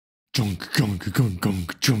Junk, junk, junk,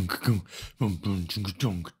 junk, junk, junk, boom, boom, junk,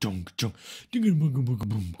 junk, junk, junk, digga, boom, boom, boom,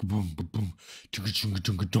 boom, boom, boom, junk, junk,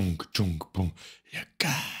 junk, junk, junk, boom,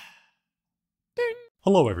 yaka.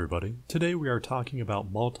 Hello everybody, today we are talking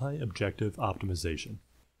about multi-objective optimization.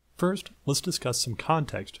 First, let's discuss some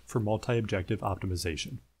context for multi-objective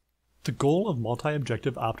optimization. The goal of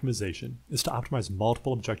multi-objective optimization is to optimize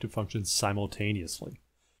multiple objective functions simultaneously.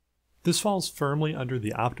 This falls firmly under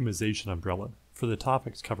the optimization umbrella for the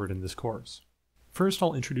topics covered in this course. First,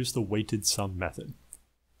 I'll introduce the weighted sum method.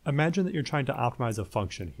 Imagine that you're trying to optimize a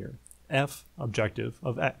function here, f objective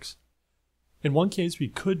of x. In one case, we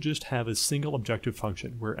could just have a single objective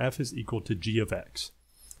function where f is equal to g of x.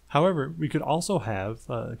 However, we could also have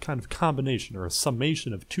a kind of combination or a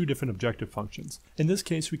summation of two different objective functions. In this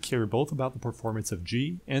case, we care both about the performance of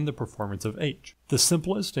g and the performance of h. The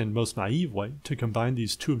simplest and most naive way to combine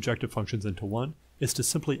these two objective functions into one is to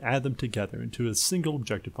simply add them together into a single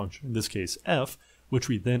objective function, in this case f, which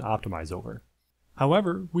we then optimize over.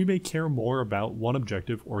 However, we may care more about one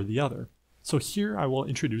objective or the other. So here I will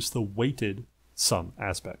introduce the weighted sum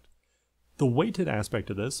aspect. The weighted aspect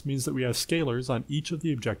of this means that we have scalars on each of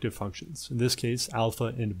the objective functions, in this case alpha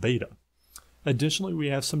and beta. Additionally, we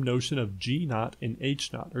have some notion of g naught and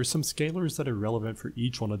h naught, or some scalars that are relevant for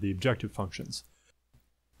each one of the objective functions.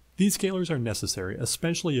 These scalars are necessary,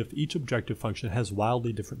 especially if each objective function has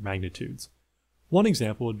wildly different magnitudes. One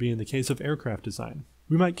example would be in the case of aircraft design.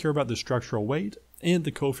 We might care about the structural weight and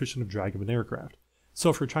the coefficient of drag of an aircraft.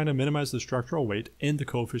 So if we're trying to minimize the structural weight and the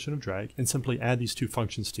coefficient of drag and simply add these two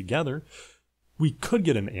functions together, we could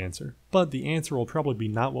get an answer, but the answer will probably be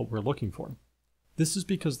not what we're looking for. This is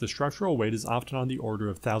because the structural weight is often on the order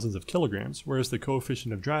of thousands of kilograms, whereas the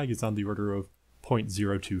coefficient of drag is on the order of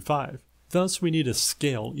 0.025. Thus, we need to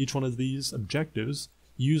scale each one of these objectives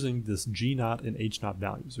using this g0 and h0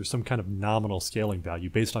 values, or some kind of nominal scaling value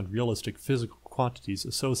based on realistic physical quantities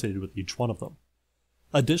associated with each one of them.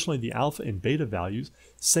 Additionally, the alpha and beta values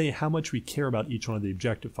say how much we care about each one of the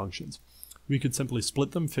objective functions. We could simply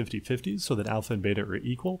split them 50-50 so that alpha and beta are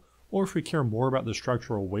equal, or if we care more about the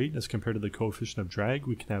structural weight as compared to the coefficient of drag,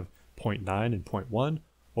 we can have 0.9 and 0.1,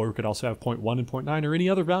 or we could also have 0.1 and 0.9 or any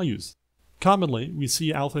other values. Commonly, we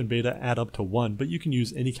see alpha and beta add up to 1, but you can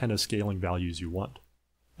use any kind of scaling values you want.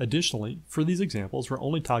 Additionally, for these examples, we're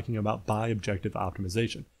only talking about bi-objective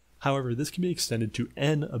optimization. However, this can be extended to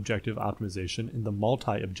n-objective optimization in the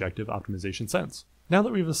multi-objective optimization sense. Now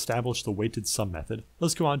that we've established the weighted sum method,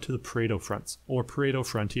 let's go on to the Pareto fronts, or Pareto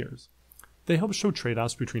frontiers. They help show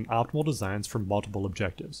trade-offs between optimal designs for multiple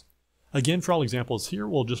objectives. Again, for all examples here,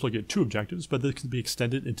 we'll just look at two objectives, but this can be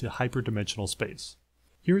extended into hyperdimensional space.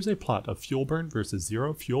 Here is a plot of fuel burn versus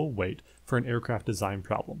zero fuel weight for an aircraft design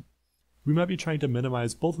problem. We might be trying to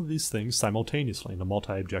minimize both of these things simultaneously in a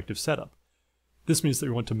multi-objective setup. This means that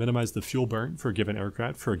we want to minimize the fuel burn for a given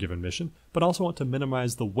aircraft for a given mission, but also want to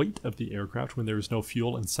minimize the weight of the aircraft when there is no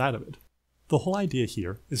fuel inside of it. The whole idea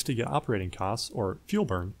here is to get operating costs, or fuel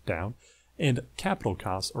burn, down, and capital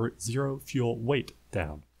costs, or zero fuel weight,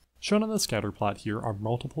 down. Shown on the scatter plot here are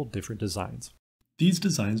multiple different designs. These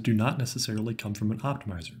designs do not necessarily come from an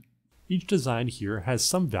optimizer. Each design here has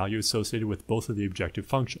some value associated with both of the objective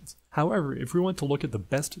functions. However, if we want to look at the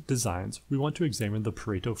best designs, we want to examine the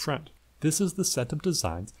Pareto front. This is the set of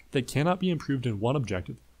designs that cannot be improved in one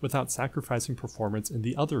objective without sacrificing performance in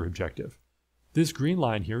the other objective. This green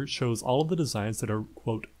line here shows all of the designs that are,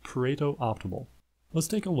 quote, Pareto optimal. Let's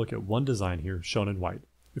take a look at one design here shown in white.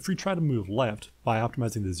 If we try to move left by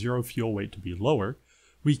optimizing the zero fuel weight to be lower,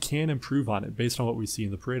 we can improve on it based on what we see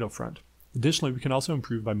in the Pareto front. Additionally, we can also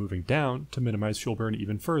improve by moving down to minimize fuel burn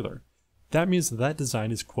even further. That means that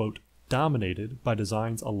design is, quote, dominated by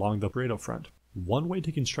designs along the Pareto front. One way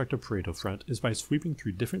to construct a Pareto front is by sweeping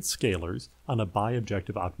through different scalars on a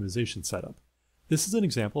bi-objective optimization setup. This is an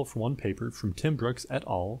example from one paper from Tim Brooks et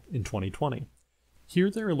al. In 2020.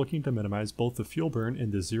 Here they are looking to minimize both the fuel burn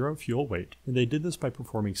and the zero fuel weight, and they did this by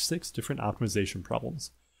performing 6 different optimization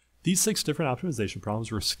problems. These 6 different optimization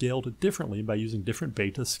problems were scaled differently by using different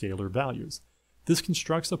beta scalar values. This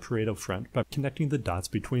constructs a Pareto front by connecting the dots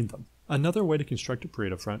between them. Another way to construct a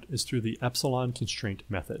Pareto front is through the Epsilon-constraint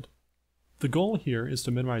method. The goal here is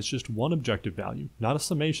to minimize just one objective value, not a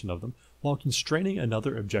summation of them, while constraining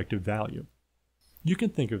another objective value. You can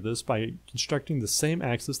think of this by constructing the same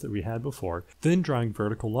axis that we had before, then drawing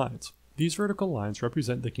vertical lines. These vertical lines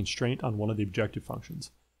represent the constraint on one of the objective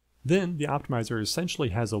functions. Then the optimizer essentially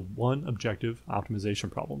has a one objective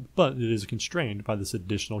optimization problem, but it is constrained by this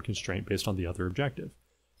additional constraint based on the other objective.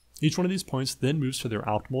 Each one of these points then moves to their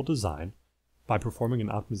optimal design by performing an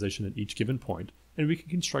optimization at each given point, and we can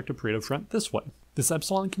construct a Pareto front this way. This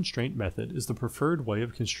epsilon-constraint method is the preferred way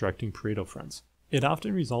of constructing Pareto fronts. It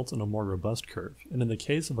often results in a more robust curve, and in the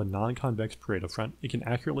case of a non-convex Pareto front, it can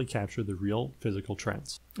accurately capture the real physical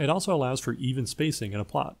trends. It also allows for even spacing in a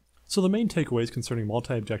plot. So the main takeaways concerning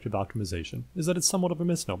multi-objective optimization is that it's somewhat of a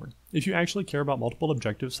misnomer. If you actually care about multiple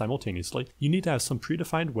objectives simultaneously, you need to have some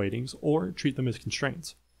predefined weightings or treat them as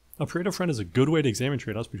constraints. A Pareto front is a good way to examine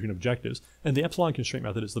trade-offs between objectives, and the epsilon constraint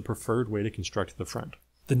method is the preferred way to construct the front.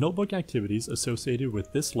 The notebook activities associated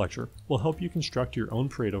with this lecture will help you construct your own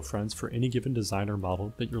Pareto fronts for any given design or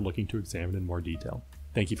model that you're looking to examine in more detail.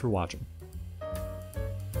 Thank you for watching.